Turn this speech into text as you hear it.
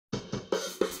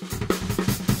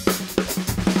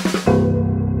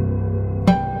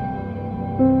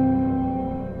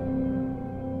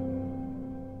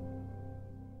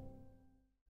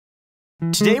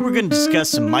Today we're going to discuss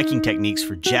some miking techniques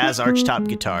for jazz archtop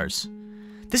guitars.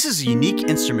 This is a unique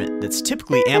instrument that's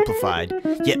typically amplified,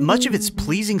 yet much of its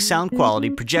pleasing sound quality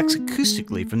projects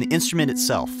acoustically from the instrument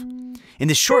itself. In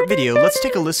this short video, let's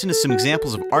take a listen to some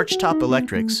examples of archtop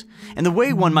electrics and the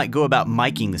way one might go about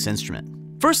miking this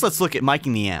instrument. First, let's look at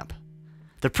miking the amp.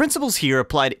 The principles here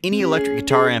apply to any electric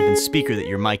guitar amp and speaker that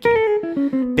you're miking.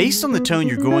 Based on the tone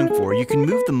you're going for, you can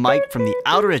move the mic from the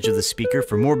outer edge of the speaker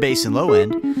for more bass and low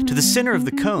end to the center of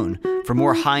the cone for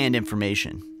more high-end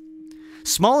information.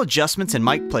 Small adjustments in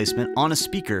mic placement on a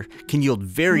speaker can yield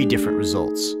very different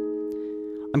results.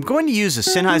 I'm going to use a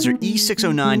Sennheiser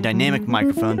E609 dynamic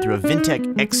microphone through a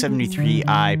Vintech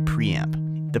X73i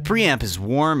preamp. The preamp is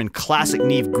warm and classic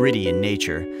Neve gritty in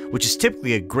nature, which is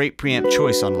typically a great preamp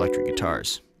choice on electric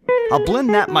guitars. I'll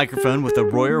blend that microphone with a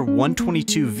Royer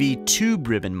 122V tube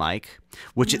ribbon mic,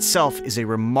 which itself is a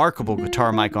remarkable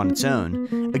guitar mic on its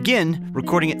own, again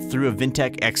recording it through a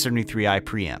Vintech X73i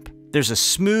preamp. There's a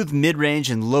smooth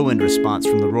mid-range and low-end response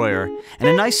from the Royer, and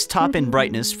a nice top-end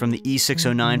brightness from the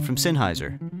E609 from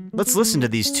Sennheiser. Let's listen to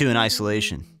these two in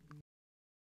isolation.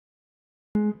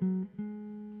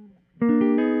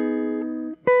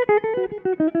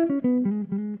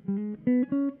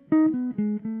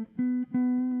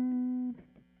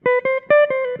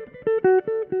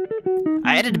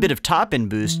 I added a bit of top-end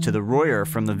boost to the Royer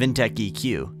from the Vintech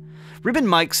EQ. Ribbon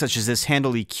mics such as this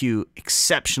handle EQ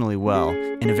exceptionally well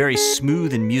in a very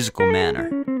smooth and musical manner.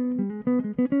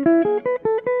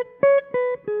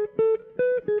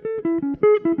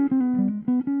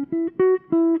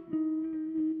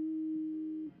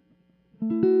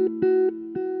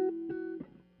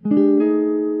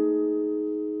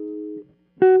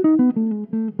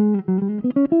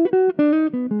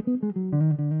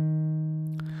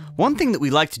 One thing that we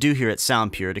like to do here at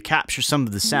SoundPure to capture some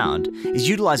of the sound is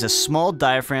utilize a small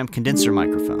diaphragm condenser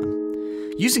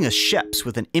microphone. Using a Schoeps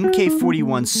with an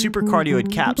MK41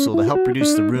 supercardioid capsule to help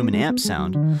reduce the room and amp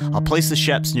sound, I'll place the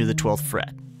Schoeps near the 12th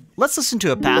fret. Let's listen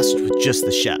to a passage with just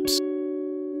the Schoeps.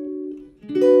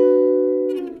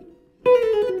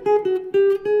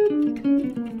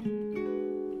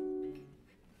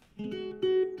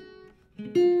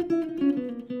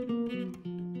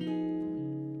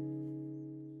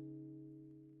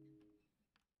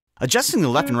 Adjusting the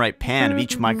left and right pan of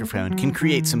each microphone can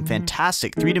create some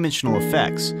fantastic three-dimensional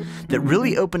effects that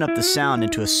really open up the sound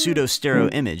into a pseudo-stereo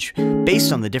image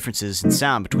based on the differences in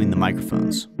sound between the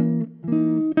microphones.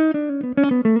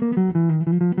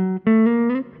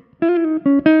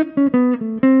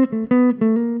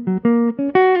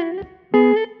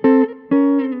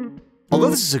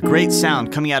 Although this is a great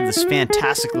sound coming out of this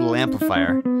fantastic little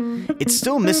amplifier, it's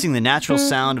still missing the natural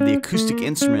sound of the acoustic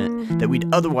instrument that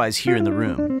we'd otherwise hear in the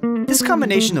room. This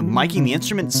combination of miking the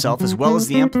instrument itself as well as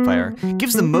the amplifier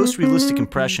gives the most realistic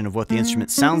impression of what the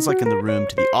instrument sounds like in the room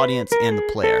to the audience and the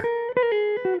player.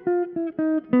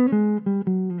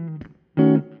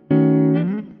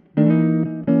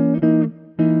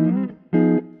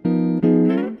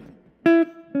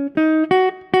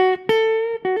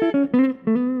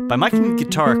 By miking the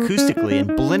guitar acoustically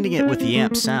and blending it with the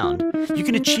amp sound, you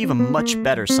can achieve a much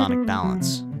better sonic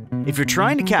balance. If you're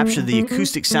trying to capture the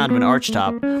acoustic sound of an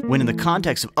archtop when in the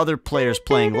context of other players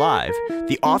playing live,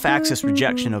 the off-axis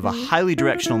rejection of a highly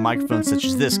directional microphone such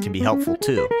as this can be helpful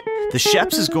too. The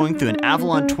Schoeps is going through an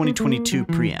Avalon 2022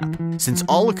 preamp. Since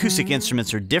all acoustic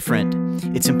instruments are different,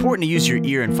 it's important to use your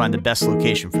ear and find the best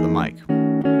location for the mic.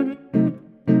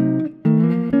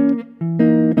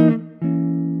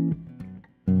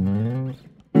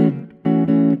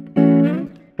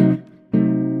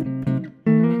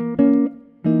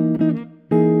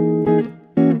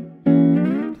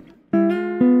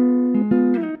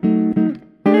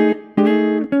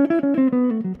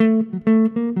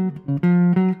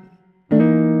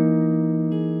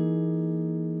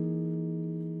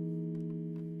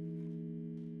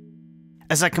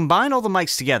 As I combine all the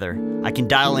mics together, I can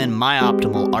dial in my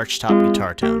optimal archtop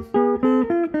guitar tone.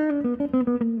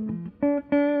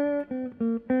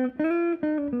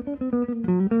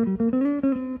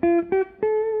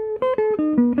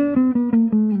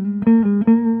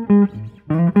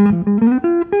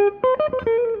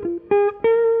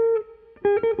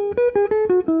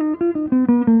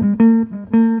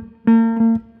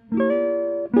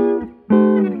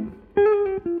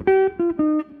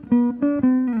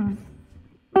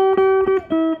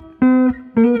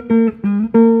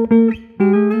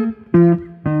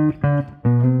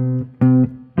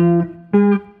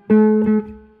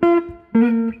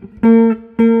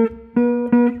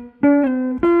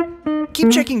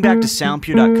 swing back to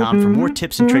soundpure.com for more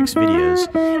tips and tricks videos.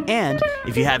 And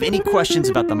if you have any questions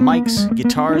about the mics,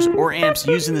 guitars, or amps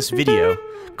used in this video,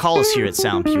 call us here at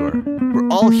SoundPure. We're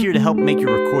all here to help make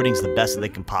your recordings the best that they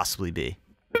can possibly be.